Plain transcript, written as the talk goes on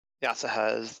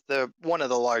Yasuha is the one of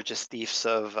the largest thieves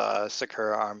of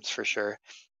Sakura arms for sure,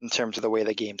 in terms of the way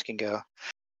the games can go.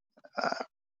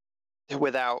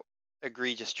 Without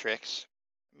egregious tricks.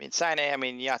 I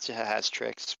mean, Yasuha has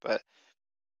tricks, but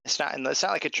it's not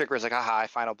like a trick where it's like, aha, I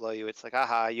final blow you. It's like,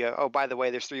 aha, oh, by the way,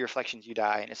 there's 3 reflections, you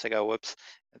die. And it's like, oh, whoops.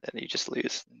 And then you just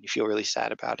lose. And you feel really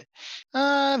sad about it.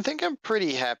 I think I'm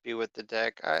pretty happy with the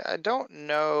deck. I don't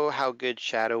know how good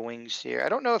Shadow Wings here. I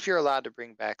don't know if you're allowed to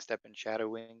bring Backstep and Shadow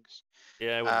Wings.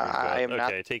 Yeah, I wouldn't bring I both. am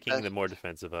not Okay, taking the more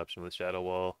defensive option with Shadow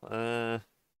Wall. I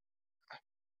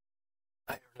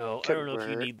don't know. I could don't know if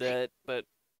you work. need that, but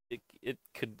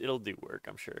it'll do work,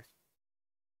 I'm sure.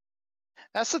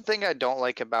 That's the thing I don't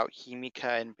like about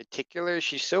Himika in particular.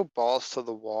 She's so balls to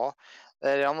the wall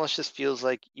that it almost just feels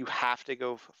like you have to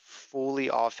go fully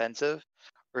offensive,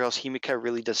 or else Himika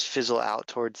really does fizzle out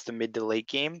towards the mid to late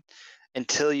game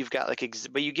until you've got like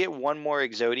but you get one more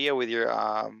Exodia with your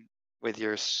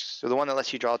so the one that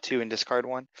lets you draw 2 and discard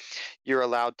 1. You're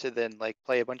allowed to then like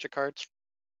play a bunch of cards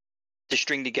to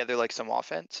string together like some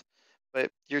offense. But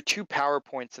your 2 power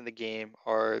points in the game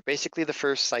are basically the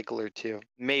first cycle or 2,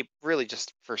 maybe really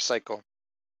just first cycle,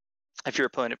 if your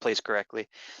opponent plays correctly.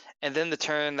 And then the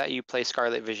turn that you play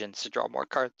Scarlet Visions to draw more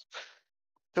cards.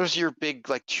 Those are your big,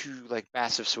 like 2 like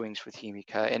massive swings with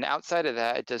Himika. And outside of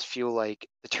that, it does feel like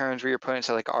the turns where your opponents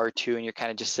are like R2 and you're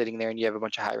kind of just sitting there and you have a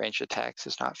bunch of high range attacks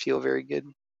does not feel very good.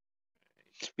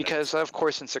 Because of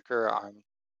course in Sakura,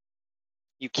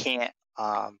 you can't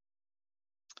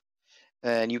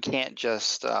and you can't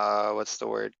just what's the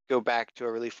word? Go back to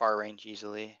a really far range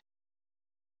easily.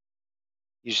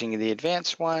 Using the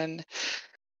advanced one.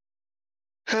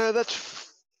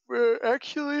 That's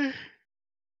actually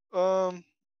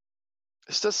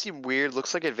this does seem weird.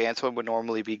 Looks like advanced one would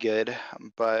normally be good,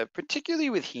 but particularly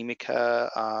with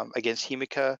Himika, against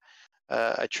Himika,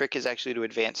 a trick is actually to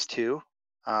advance 2.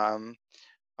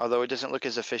 Although it doesn't look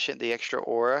as efficient, the extra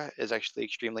aura is actually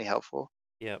extremely helpful.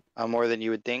 Yep. More than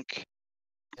you would think.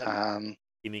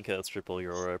 Himika triple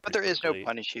your aura But pretty there is no quickly.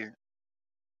 punish here.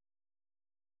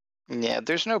 Yeah,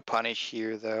 there's no punish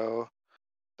here though.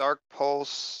 Dark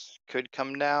Pulse could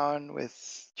come down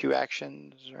with 2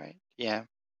 actions, right? Yeah.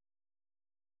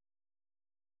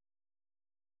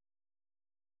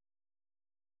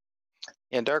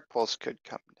 Yeah, Dark Pulse could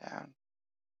come down.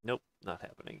 Nope, not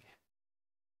happening.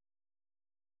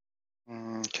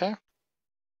 Okay.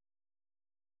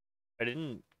 I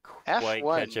didn't quite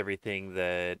F1. catch everything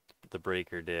that the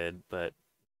breaker did, but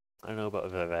I don't know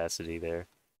about Vivacity there.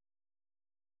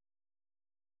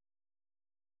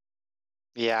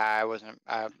 Yeah, I wasn't.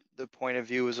 The point of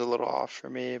view was a little off for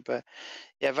me, but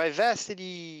yeah,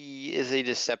 Vivacity is a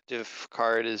deceptive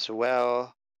card as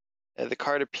well. The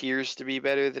card appears to be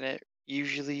better than it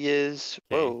usually is.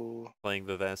 Okay. Whoa. Playing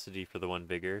Vivacity for the 1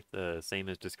 bigger, the same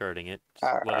as discarding it.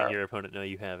 Just Uh, letting your opponent know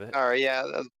you have it. all right, yeah,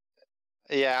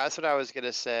 that's what I was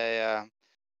gonna say.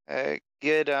 A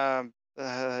good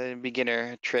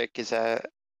beginner trick is that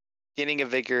getting a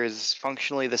vigor is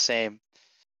functionally the same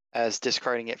as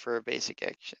discarding it for a basic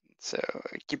action. So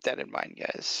keep that in mind,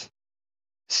 guys.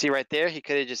 See right there, he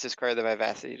could have just discarded the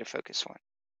Vivacity to focus 1.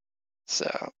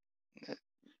 So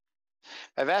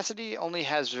Vivacity only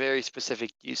has very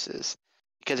specific uses.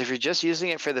 Because if you're just using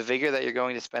it for the vigor that you're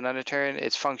going to spend on a turn,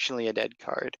 it's functionally a dead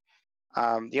card.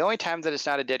 The only time that it's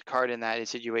not a dead card in that is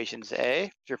situations A,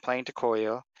 if you're playing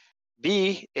Tokoyo,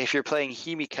 B, if you're playing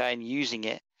Himika and using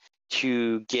it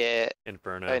to get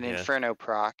Inferno, an yeah. Inferno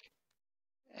proc,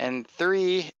 and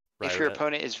 3, if your Ryra.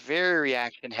 opponent is very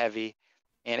reaction heavy,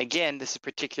 and again, this is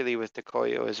particularly with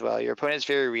Tokoyo as well, your opponent is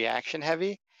very reaction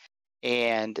heavy,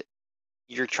 and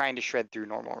you're trying to shred through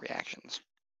normal reactions.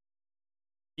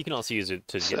 You can also use it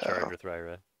to get charged with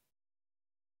Ryra.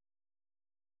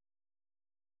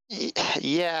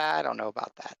 Yeah, I don't know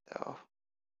about that though.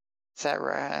 Is that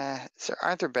right?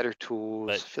 Aren't there better tools?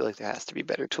 But I feel like there has to be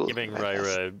better tools. giving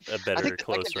Ryra a better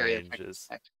close range is,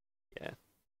 yeah.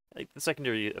 Like the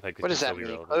secondary effect what can does still that be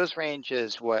mean? relevant. Close range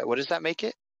is what? What does that make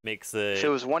it? Makes If it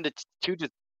was 1 to 2 to.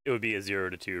 It would be a 0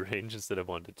 to 2 range instead of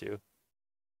 1 to 2.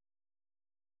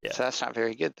 Yeah. So that's not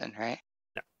very good then, right?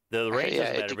 No, the range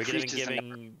doesn't matter. But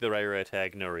giving the Ryra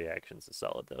attack no reactions is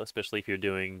solid though, especially if you're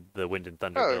doing the Wind and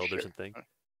Thunder build sure. or something.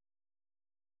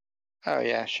 Oh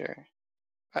yeah, sure.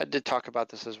 I did talk about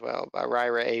this as well. But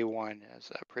Ryra A1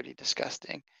 is pretty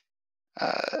disgusting.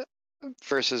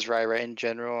 Versus Ryra in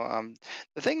general.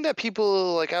 The thing that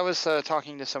people like, I was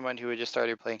talking to someone who had just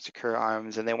started playing Sakura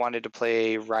Arms, and they wanted to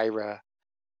play Ryra,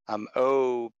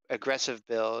 aggressive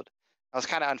build. That was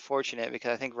kind of unfortunate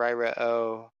because I think Ryra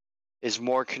O is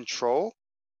more control,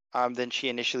 than she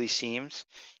initially seems.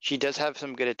 She does have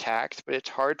some good attacks, but it's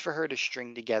hard for her to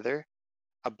string together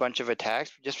a bunch of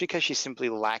attacks just because she's simply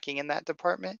lacking in that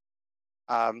department.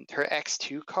 Her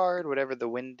X2 card, whatever the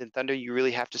Wind and Thunder, you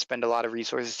really have to spend a lot of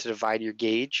resources to divide your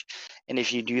gauge. And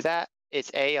if you do that,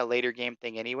 it's a later game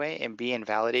thing anyway, and B,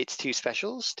 invalidates two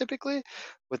specials typically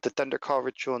with the Thunder Call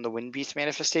Ritual and the Wind Beast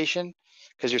manifestation,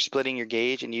 because you're splitting your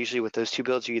gauge, and usually with those two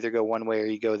builds, you either go one way or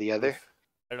you go the other. Oof.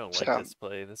 I don't like So, this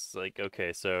play. This is like,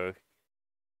 okay, so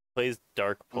plays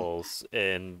Dark Pulse,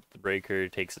 and the Breaker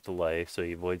takes it to life, so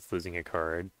he avoids losing a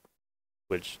card,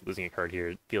 which losing a card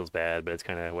here feels bad, but it's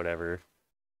kind of whatever.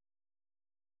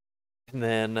 And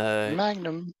then,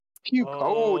 Magnum. Puke.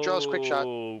 Oh, draws quick shot.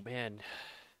 Oh, man.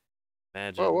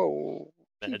 Imagine. Whoa, whoa.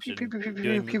 Imagine Pew,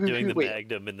 doing the wait,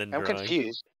 Magnum and then I'm drawing.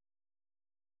 confused.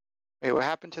 Wait, what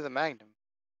happened to the Magnum?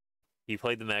 He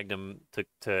played the Magnum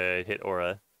to hit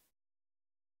Aura.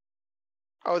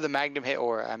 Oh, the Magnum hit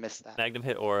Aura. I missed that. Magnum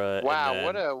hit Aura. Wow,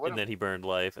 and then he burned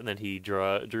life, and then he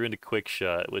drew into Quick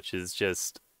Shot, which is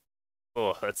just,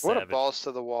 oh, that's what savage. a balls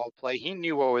to the wall play. He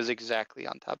knew what was exactly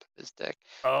on top of his deck.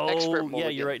 Oh, Expert yeah,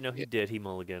 you're right. No, he did. He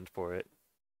mulliganed for it.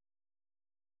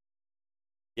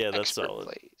 Yeah, that's Expert solid.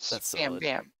 Plays. That's solid.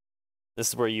 Bam. This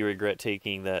is where you regret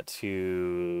taking that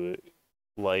to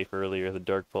life earlier, the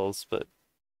Dark Pulse, but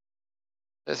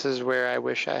this is where I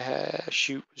wish I had.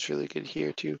 Shoot was really good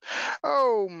here too.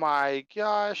 Oh my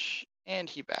gosh! And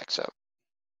he backs up.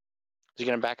 Is he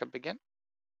gonna back up again?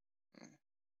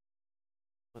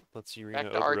 Let's see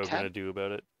Reno Obero gonna do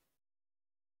about it.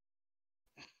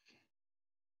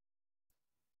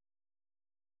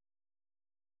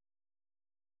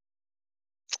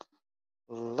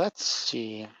 Let's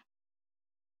see.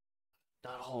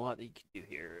 Not a whole lot that you can do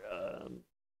here.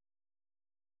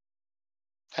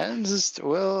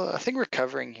 Well, I think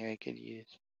recovering here I could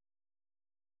use.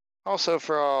 Also,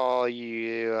 for all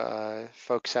you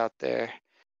folks out there,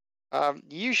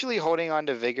 usually holding on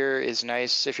to Vigor is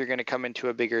nice if you're going to come into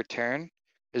a bigger turn,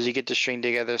 because you get to string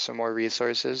together some more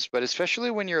resources. But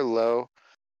especially when you're low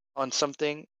on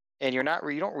something and you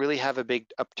don't really have a big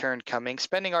upturn coming,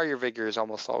 spending all your Vigor is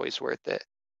almost always worth it.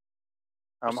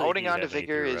 Holding on to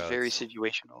Vigor is very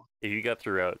situational. If you got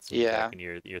throughout, yeah, and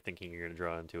you're thinking you're gonna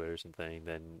draw into it or something,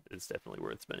 then it's definitely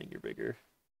worth spending your Vigor.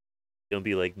 Don't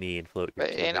be like me and float your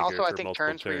and also I think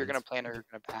turns where you're gonna plan or you're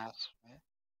gonna pass. Right?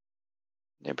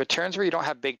 Yeah, but turns where you don't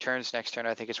have big turns next turn,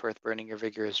 I think it's worth burning your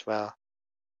Vigor as well.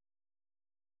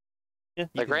 Yeah,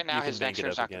 like right now, his next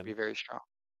turn's not gonna be very strong.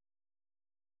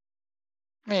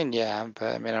 I mean, yeah,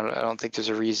 but I mean, I don't think there's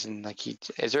a reason. Like,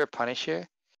 is there a punish here?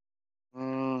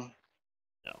 No,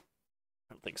 I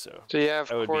don't think so. So yeah, of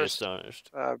course, be astonished.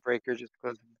 Breaker just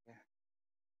closing.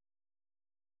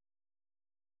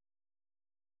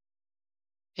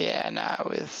 Yeah, not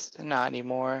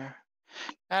anymore.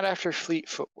 Not after Fleet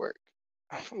Footwork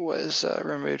was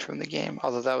removed from the game.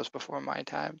 Although that was before my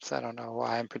time, so I don't know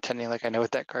why I'm pretending like I know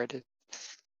what that card is.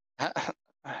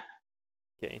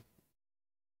 Okay.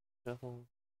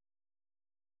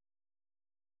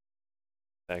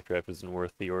 Backdraft isn't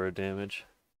worth the aura damage.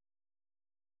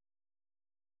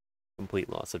 Complete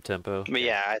loss of tempo. But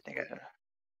yeah, I think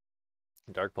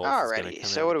Dark Pulse. Alrighty,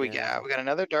 so what do we got? We got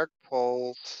another Dark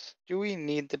Pulse. Do we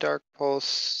need the Dark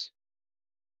Pulse?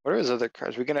 What are his other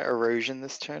cards? We're gonna Erosion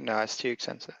this turn? No, it's too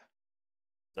expensive.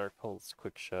 Dark Pulse,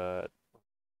 Quick Shot,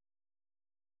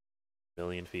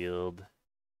 Million Field,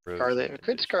 Scarlet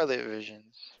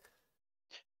Visions.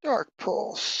 Dark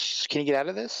Pulse. Can you get out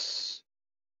of this?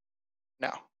 No.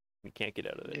 You can't get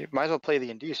out of it. You might as well play the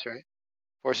Induce, right?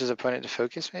 Force his opponent to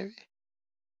focus, maybe?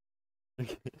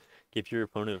 Give your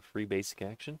opponent a free basic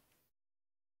action?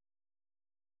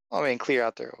 Well, I mean, clear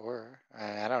out their aura.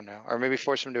 I don't know. Or maybe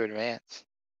force him to advance.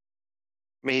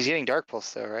 I mean, he's getting Dark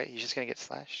Pulse, though, right? He's just going to get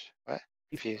slashed. What?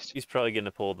 Confused. He's probably going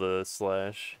to pull the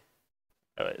slash.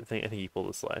 Oh, I think he pulled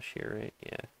the slash here, right?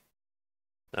 Yeah.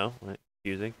 No?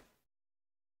 Confusing?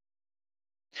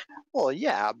 Well,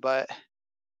 yeah, but...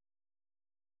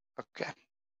 Okay.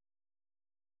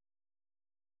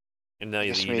 And now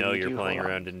that you know you're playing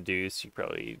around Induce, you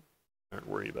probably aren't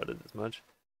worried about it as much.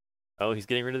 Oh, he's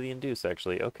getting rid of the Induce,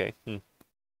 actually. Okay. So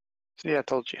yeah, I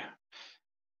told you.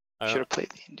 Should have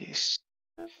played the Induce.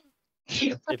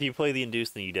 If you play the Induce,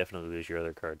 then you definitely lose your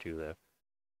other card too, though.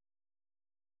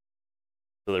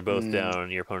 So they're both down,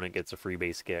 and your opponent gets a free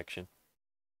basic action.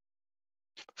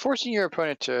 Forcing your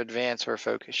opponent to advance or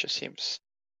focus just seems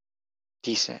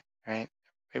decent, right?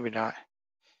 Maybe not.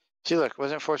 See, look,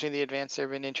 wasn't forcing the advance there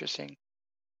been interesting?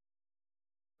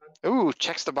 Ooh,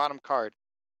 checks the bottom card.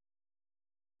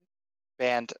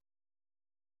 Banned.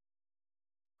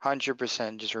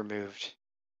 100% just removed.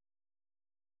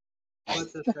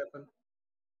 What just happened?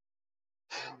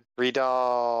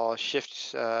 Redall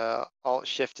alt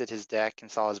shifted his deck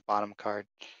and saw his bottom card.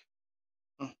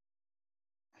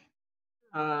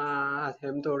 Ask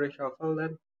him to reshuffle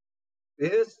then.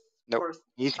 This is Nope. first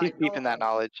He's cycle. keeping that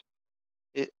knowledge.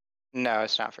 No,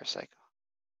 it's not for cycle.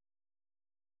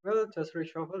 Well, just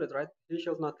reshuffle it, right? He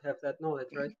should not have that knowledge,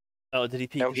 right? Oh, did he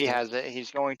peek? No, he has it.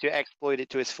 He's going to exploit it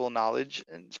to his full knowledge,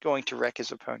 and it's going to wreck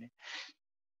his opponent.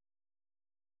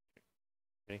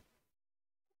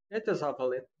 Yeah, just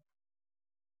shuffle it.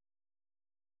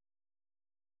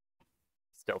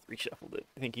 Stealth reshuffled it.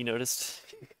 I think he noticed.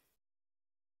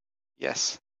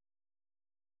 Yes.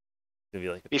 Gonna be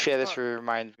like, Be fair, this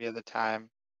reminds me of the time.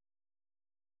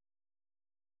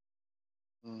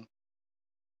 Gonna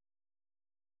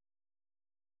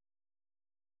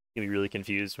be really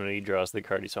confused when he draws the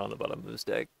card he saw on the bottom of his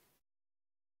deck.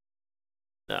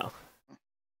 No.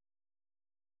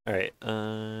 Alright,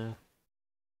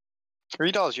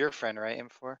 Redall's your friend, right,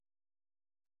 M4?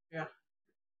 Yeah.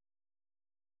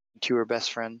 You two are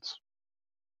best friends.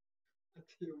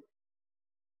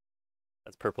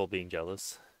 that's purple being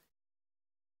jealous.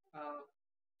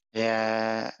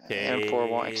 Yeah, Okay, M4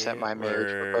 won't accept my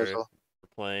marriage proposal.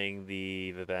 We're playing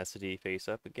the Vivacity face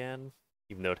up again,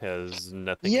 even though it has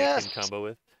nothing Yes! it can combo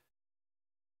with.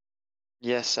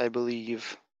 Yes, I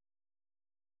believe.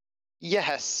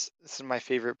 Yes! This is my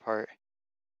favorite part.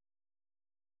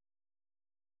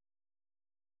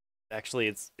 Actually,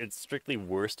 it's strictly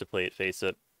worse to play it face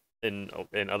up in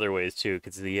other ways too,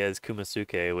 because he has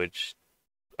Kumasuke, which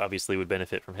obviously would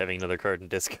benefit from having another card in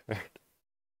discard.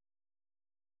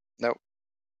 Nope.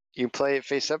 You play it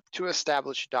face up to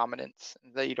establish dominance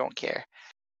that you don't care.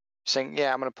 Saying,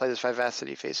 yeah, I'm going to play this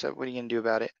Vivacity face up. What are you going to do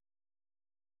about it?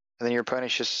 And then your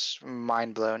opponent's just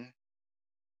mind blown.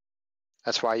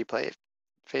 That's why you play it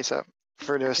face up,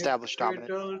 for to establish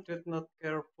dominance. If is not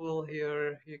careful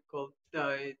here, he could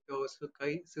die to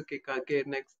Sukikage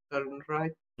next turn,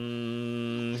 right?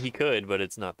 He could, but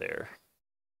it's not there.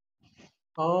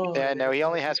 Oh, yeah, no, he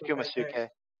only has Kumasuke.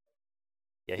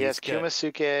 Yeah, he has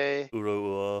Kumasuke,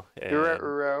 Uro, and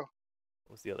Uro.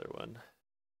 What was the other one?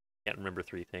 Can't remember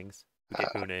three things.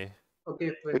 Ukefune.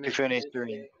 Ukefune is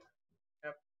 3.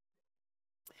 Yep.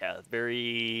 Yeah,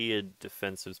 very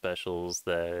defensive specials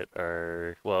that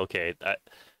are well. Okay,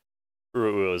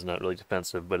 Uro is not really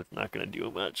defensive, but it's not going to do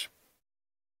much.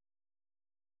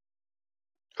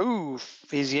 Ooh,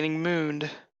 he's getting mooned.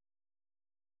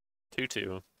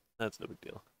 2/2. That's no big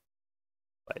deal.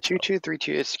 2/2,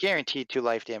 3/2. It's guaranteed 2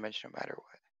 life damage no matter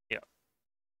what.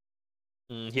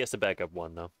 Yeah. He has to back up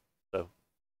 1 though, so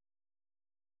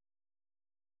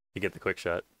you get the quick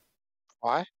shot.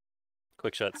 Why?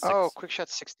 Quick shot 6. Oh, quick shot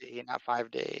 6 to 8, not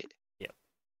 5 to 8. Yeah.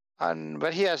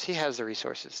 But he has the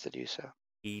resources to do so.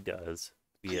 He does.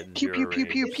 Pew pew pew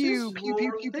pew pew pew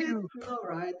pew pew pew. All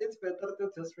right, it's better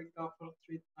to just recover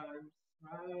 3 times,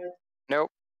 right?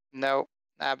 Nope,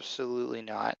 absolutely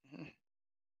not.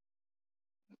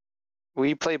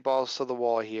 We play balls to the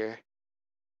wall here.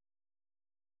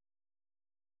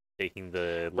 Taking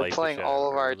the We're life playing all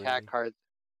of our early. attack cards.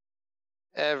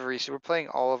 We're playing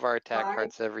all of our attack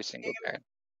cards every single turn.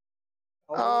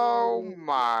 Oh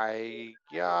my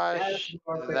gosh,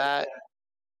 that's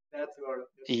worth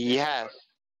it. Yes.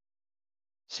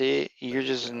 See, you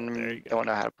just don't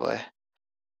know how to play.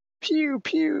 Pew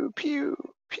pew pew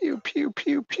pew pew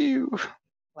pew pew.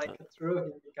 Like a true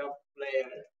handicap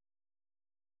player.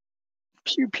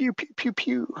 Pew pew pew pew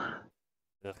pew.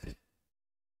 Ugh.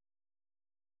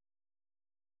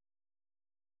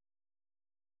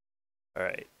 All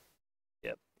right.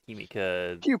 Yep.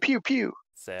 Himika. Pew pew pew.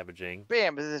 Savaging.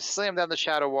 Bam! Slam down the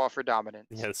shadow wall for dominance.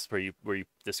 Yeah, this is where you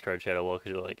discard shadow wall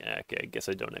because you're like, okay, I guess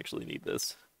I don't actually need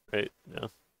this, right? No.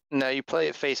 No, you play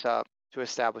it face up to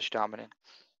establish dominance.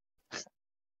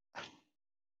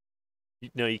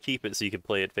 No, you keep it so you can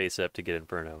play it face up to get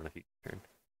Inferno in a future turn.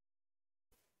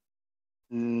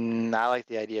 I like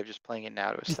the idea of just playing it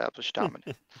now to establish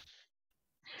dominance.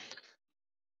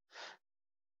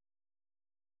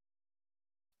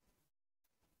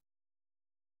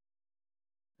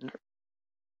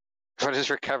 What is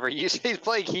recover? He's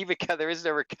playing Himika. There is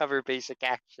no recover basic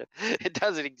action. It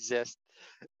doesn't exist.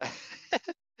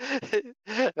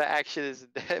 The action is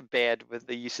banned with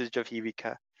the usage of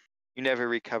Himika. You never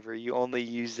recover. You only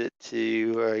use it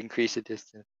to increase the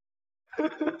distance.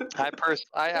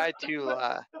 I too.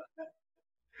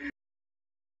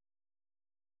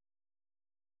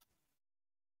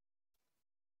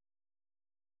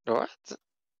 What?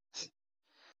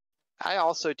 I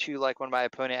also too like when my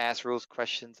opponent asks rules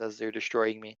questions as they're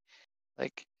destroying me.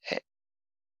 Like,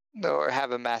 or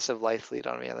have a massive life lead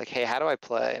on me. Like, hey, how do I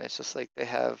play? And it's just like they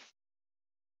have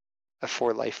a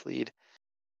 4 life lead.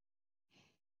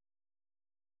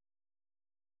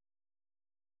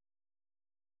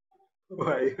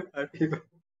 Why are you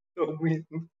so mean?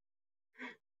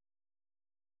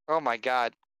 Oh my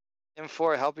god.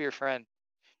 M4, help your friend.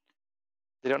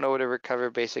 They don't know what a recover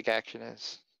basic action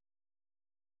is.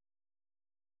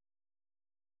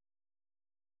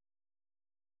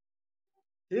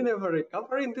 You never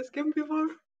recover in this game before?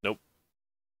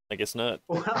 I guess not.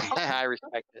 Wow. I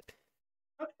respect it.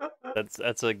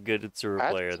 That's a good Tsuru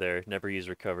That's- player there. Never use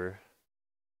recover.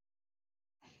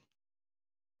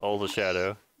 All the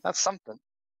shadow. That's something.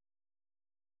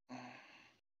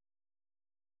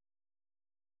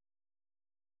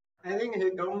 I think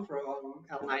he come from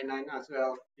L99 as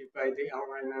well. He played the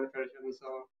L99 version,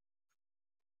 so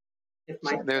it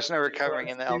might There's no be recovering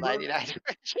worse in the keyword. L99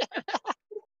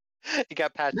 version. It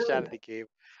got patched out of the game.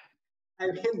 I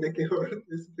mean, the keyword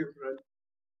is different.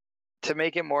 To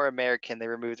make it more American, they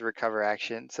removed the recover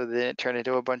action, so they didn't turn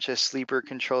into a bunch of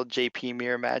sleeper-controlled JP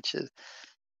mirror matches.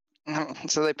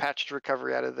 So they patched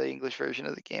recovery out of the English version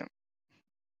of the game.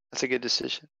 That's a good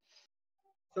decision.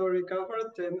 So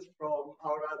recover changed from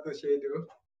aura to shadow,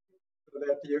 so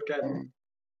that you can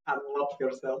unlock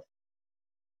yourself.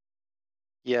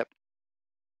 Yep.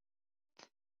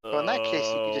 Well, in that case,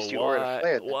 you could just do aura to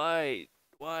flare then.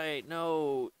 Why?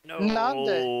 No.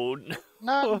 Nande.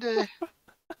 Nande.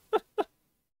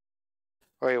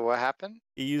 Wait, what happened?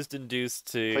 He used induce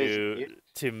Plays mute.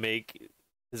 to make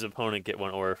his opponent get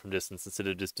 1 aura from distance instead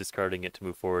of just discarding it to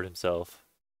move forward himself.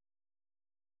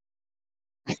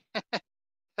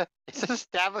 It's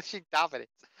establishing dominance.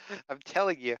 I'm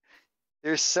telling you,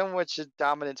 there's so much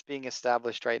dominance being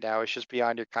established right now. It's just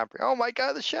beyond your comprehension. Oh my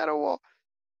god, the shadow wall.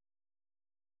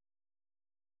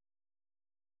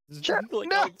 Like, No,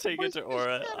 I'll take it where's to my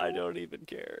aura. shadow I wall? don't even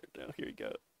care. No, here you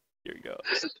go. Here you go.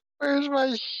 Where's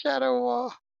my shadow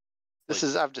wall? This Like-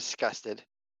 is, I'm disgusted.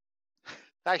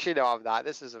 Actually, no, I'm not.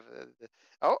 This is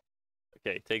oh,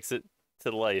 Okay, takes it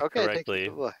to life okay, thank correctly,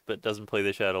 you. but doesn't play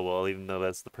the shadow wall, even though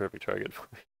that's the perfect target for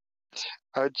it.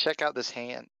 I would check out this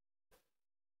hand.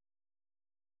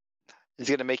 It's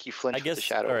gonna make you flinch I with the guess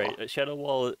shadow all wall. right, shadow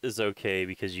wall is okay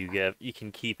because you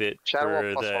can keep it Shadow wall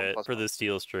for plus one, the plus for one. the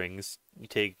steel strings. You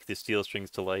take the steel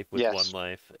strings to life with Yes. 1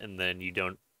 life, and then you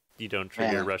don't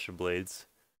trigger Man. Russian blades.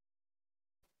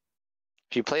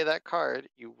 If you play that card,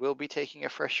 you will be taking a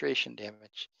frustration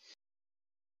damage.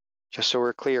 Just so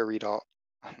we're clear, redall.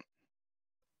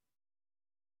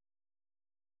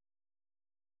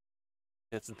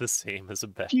 It's the same as a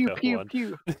Pew backup pew one.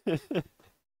 pew.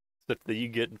 Except that you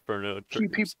get Inferno Pew, pew.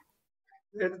 triggers.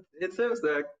 It seems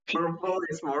that purple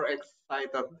is more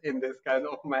excited in this kind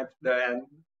of match than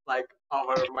like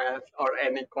our match or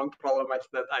any controller match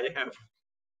that I have.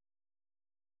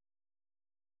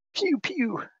 Pew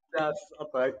pew. That's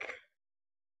attack.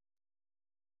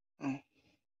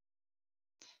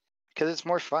 Because it's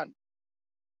more fun.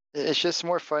 It's just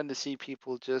more fun to see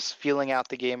people just feeling out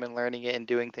the game and learning it and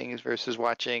doing things versus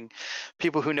watching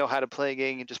people who know how to play a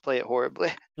game and just play it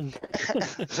horribly.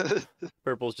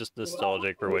 Purple's just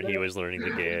nostalgic for when he was learning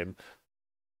the game.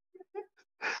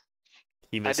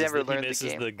 He misses, never he learned the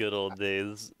misses game. the good old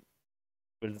days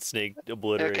when Snake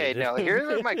obliterated Okay, no, him.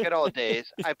 here are my good old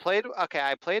days. I played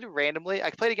randomly. I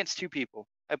played against 2 people.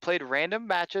 I played random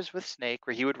matches with Snake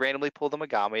where he would randomly pull the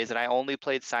Megamis, and I only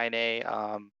played Sine.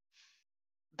 I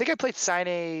think I played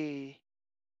Sine.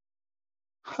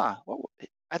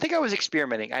 I think I was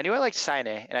experimenting. I knew I liked Sine,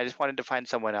 and I just wanted to find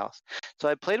someone else. So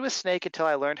I played with Snake until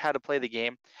I learned how to play the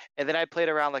game, and then I played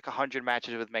around like 100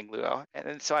 matches with Mengluo, and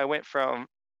then so I went from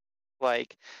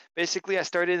like basically I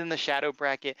started in the shadow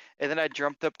bracket, and then I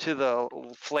jumped up to the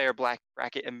flare black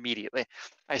bracket immediately.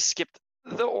 I skipped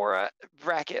the aura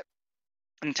bracket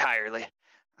entirely.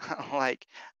 Like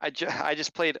I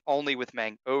just played only with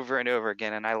Meng over and over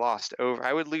again, and I lost over.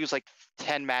 I would lose like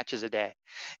 10 matches a day,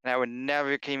 and I would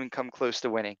never even come close to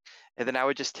winning. And then I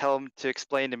would just tell him to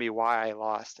explain to me why I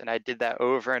lost, and I did that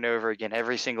over and over again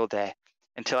every single day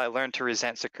until I learned to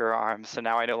resent Sakura arms. So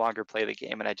now I no longer play the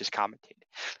game, and I just commentate.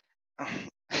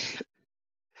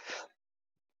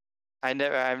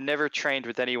 I've never trained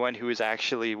with anyone who is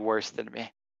actually worse than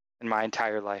me in my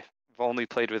entire life. I've only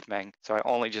played with Meng, so I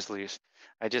only just lose.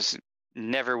 I just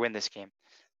never win this game.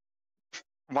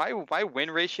 My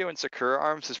win ratio in Sakura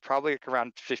arms is probably like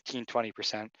around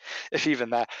 15-20%, if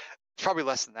even that. Probably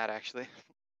less than that actually.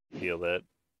 I feel that.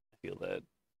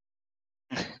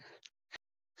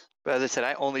 But as I said,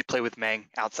 I only play with Meng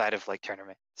outside of like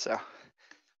tournament. So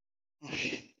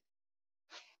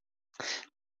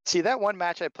See, that one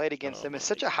match I played against Oh him is my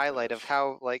such a highlight of gosh.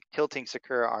 how like tilting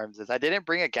Sakura arms is. I didn't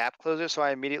bring a gap closer, so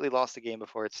I immediately lost the game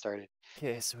before it started.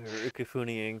 Okay, so we were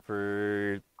Ukifuniing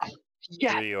for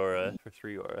Yeah. 3 aura. For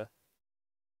 3 aura.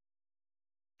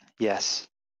 Yes.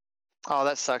 Oh,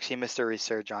 that sucks. He missed a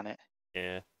resurge on it.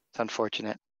 Yeah. It's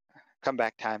unfortunate.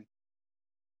 Comeback time.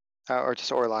 Or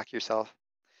just Orlock yourself.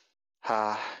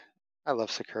 Ah, I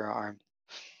love Sakura arm.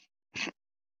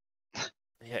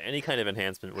 Yeah, any kind of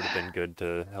enhancement would have been good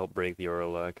to help break the aura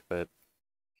lock, but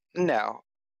No,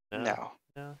 no.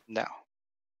 no, no.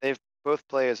 They've both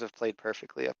players have played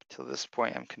perfectly up until this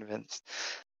point, I'm convinced.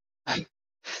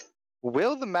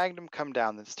 Will the Magnum come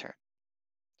down this turn?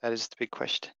 That is the big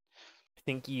question. I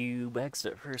think you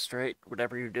backstep first, right?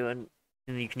 Whatever you're doing.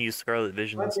 And you can use Scarlet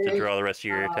Visions What to is draw the rest of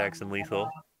your attacks and lethal.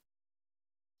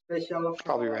 special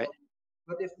Probably from? right.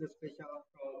 What is the special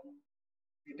from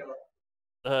redall?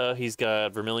 He's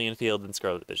got Vermilion Field and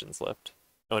Scarlet Visions left.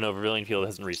 Oh no, Vermilion Field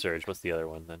hasn't resurged. What's the other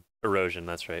one then? Erosion,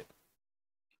 that's right.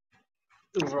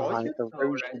 Erosion?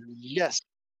 Alright. Yes.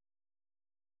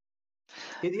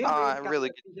 Did he bring Really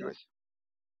Scarlet good Vision? choice.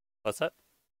 What's that?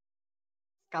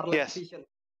 Scarlet Yes. Vision.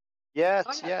 Yes,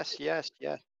 Oh, yeah. yes.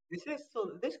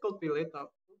 This could be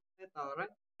lethal. Lethal, right?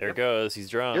 There Yep. it goes. He's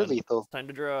drawn. You're lethal. It's time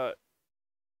to draw it.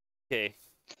 Okay.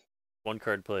 1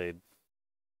 card played.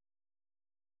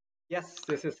 Yes,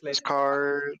 this is This lethal.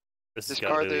 card. This This has got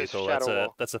to card, be there's lethal. Shadow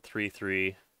Wall. That's a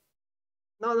 3/3.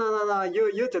 No.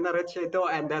 You generate shadow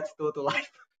and that's 2 to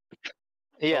life.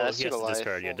 Yeah, Oh, that's he has to to life.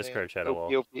 discard. Yeah, discard Shadow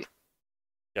Wall. OP.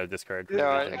 Gotta discard for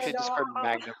No, Visions. actually discard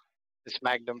Magnum. This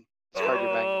Magnum. Discard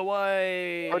your Magnum. Oh,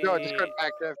 why? Oh no, discard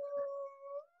Magnum.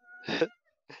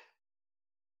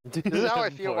 This is how I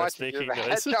feel Forest watching your making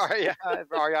match. noises.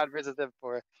 ArYahn versus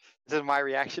M4. This is my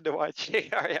reaction to watching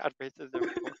ArYahn versus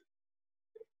M4.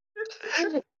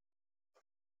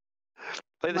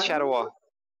 Play the Shadow Wall.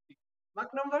 Mark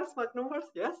numbers,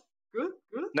 yes. Good.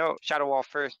 No, Shadow Wall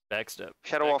first. Backstep.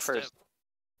 Shadow Wall first.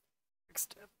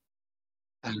 Backstep.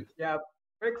 Yeah,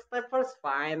 backstep first,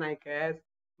 fine, I guess.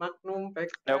 Magnum, backstep.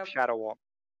 Nope, Shadow Wall.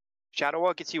 Shadow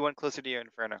Wall gets you one closer to your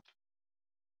Inferno.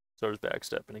 So does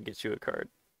backstep, and it gets you a card.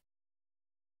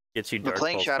 Gets you But Dark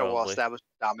playing Pulse, Shadow Wall probably. establishes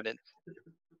dominance.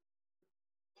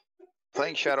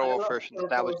 Playing Shadow Wall first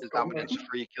establishes dominance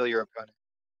before you kill your opponent.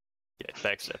 Yeah,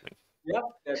 backstepping. Yep,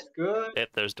 that's good. Yep,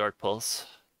 there's Dark Pulse.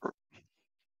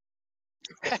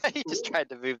 He just tried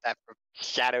to move that from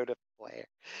Shadow to Flare.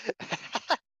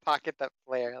 Pocket that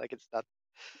Flare like it's nothing.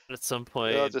 At some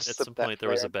point, there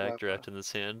was a backdraft in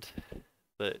this hand,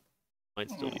 but might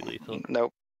still be lethal.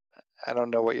 Nope. I don't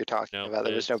know what you're talking about.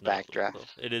 There was no backdraft.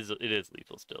 It is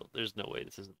lethal still. There's no way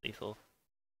this isn't lethal.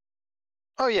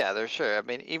 Oh yeah, there's sure. I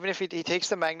mean, even if he takes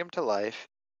the Magnum to life,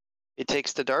 he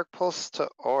takes the Dark Pulse to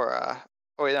Aura.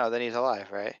 Oh wait, no, then he's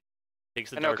alive, right?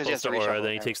 Takes the No, Dark 'cause he has Pulse to to Aura, reshuffle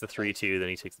then he there. takes the 3/2, then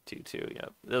he takes the 2/2. Yeah,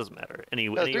 it doesn't matter. Any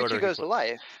No, any 3-2 order goes to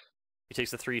life, he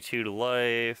takes the 3/2 to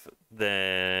life,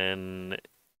 then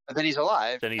and then he's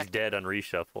alive. he's dead on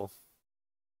reshuffle.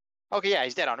 Okay, yeah,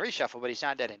 he's dead on reshuffle, but he's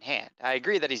not dead in hand. I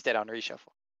agree that he's dead on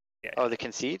reshuffle. Yeah. Oh, the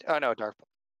concede? Oh no, Dark Pulse.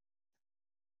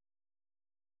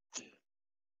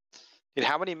 Dude,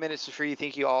 how many minutes before you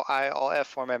think all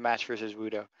F4 my match versus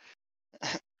Wudo?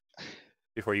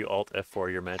 Before you alt F4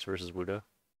 your match versus Wudo.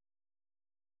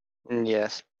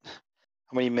 Yes.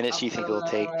 How many minutes do you think it'll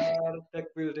take? Deck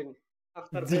building.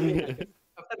 After banning, I guess.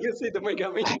 After you see the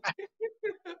Megami.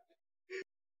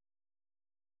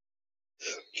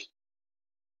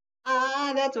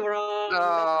 That's wrong.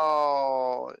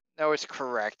 No, it's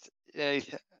correct.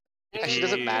 Actually,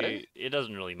 does it matter? It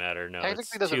doesn't really matter. No, Technically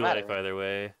it's doesn't 2 matter, life right? either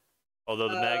way. Although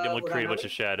the Magnum would create a bunch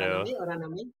of shadow.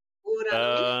 Uranami?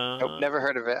 Nope, never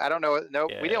heard of it. I don't know.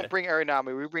 Nope, we Yeah. don't bring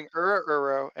Uranami. We bring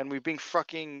Uro, and we bring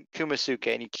fucking Kumasuke,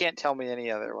 and you can't tell me any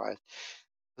otherwise.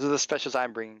 Those are the specials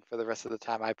I'm bringing for the rest of the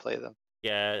time I play them.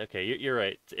 Yeah, okay, you're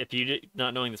right. If you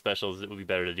not knowing the specials, it would be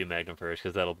better to do Magnum first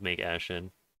because that'll make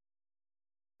Ashen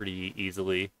pretty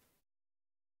easily.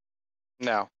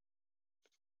 No.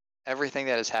 Everything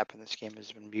that has happened this game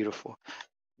has been beautiful.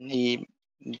 You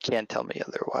can't tell me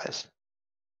otherwise.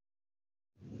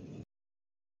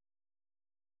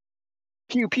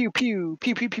 Pew pew pew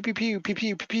pew pew pew pew pew pew pew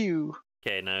pew pew.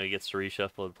 Okay, now he gets to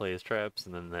reshuffle and play his traps,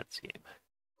 and then that's game.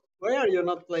 Why are you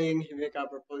not playing Himeka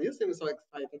Purple? You seem so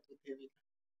excited with Himeka.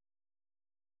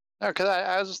 No, because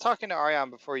I was just talking to ArYahn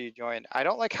before you joined. I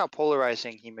don't like how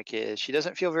polarizing Himeka is. She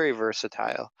doesn't feel very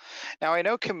versatile. Now, I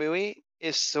know Kamui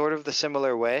is sort of the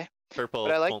similar way, Purple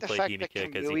but I like won't the play fact that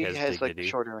Himeka because he Kamui has has like dignity.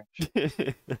 shorter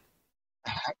range.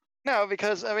 No,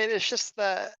 because I mean, it's just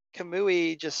that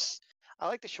Kamui just, I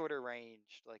like the shorter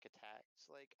range like attacks.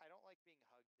 Like I don't.